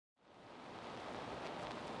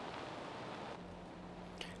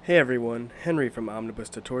Hey everyone, Henry from Omnibus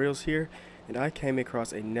Tutorials here, and I came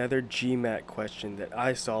across another GMAT question that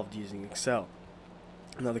I solved using Excel.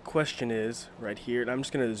 Now the question is right here, and I'm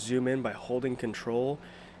just going to zoom in by holding Control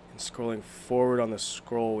and scrolling forward on the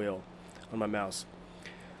scroll wheel on my mouse.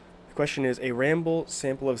 The question is, a ramble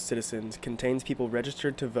sample of citizens contains people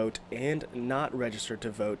registered to vote and not registered to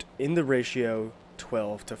vote in the ratio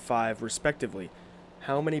 12 to 5 respectively.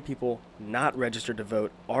 How many people not registered to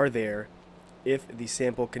vote are there if the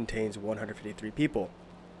sample contains 153 people?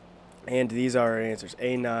 And these are our answers: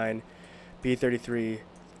 A9, B33,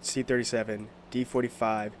 C37,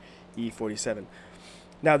 D45, E47.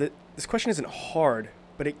 Now, this question isn't hard,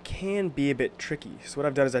 but it can be a bit tricky. So what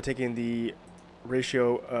I've done is I've taken the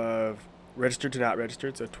ratio of registered to not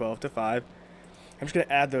registered, so 12 to 5. I'm just going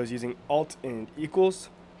to add those using Alt and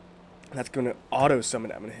equals. And that's going to auto sum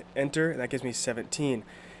it. I'm going to hit enter, and that gives me 17.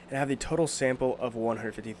 And I have the total sample of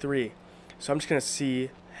 153. So I'm just going to see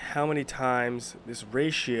how many times this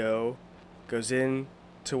ratio goes in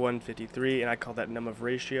to 153, and I call that num of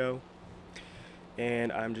ratio.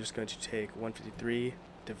 And I'm just going to take 153,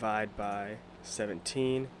 divide by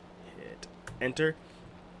 17, hit enter.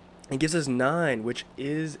 It gives us 9, which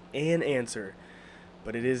is an answer,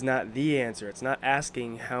 but it is not the answer. It's not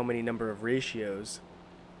asking how many number of ratios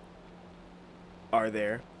are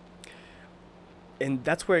there. And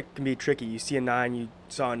that's where it can be tricky. You see a 9, you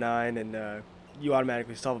saw a 9, and you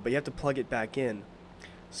automatically solve it, but you have to plug it back in.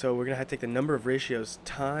 So we're going to have to take the number of ratios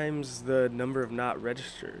times the number of not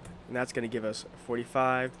registered, and that's going to give us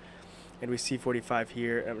 45. And we see 45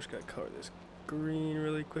 here, and I'm just going to color this green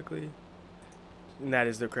really quickly. And that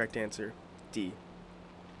is the correct answer, D.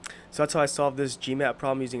 So that's how I solved this GMAT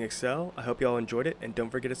problem using Excel. I hope you all enjoyed it, and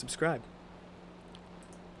don't forget to subscribe.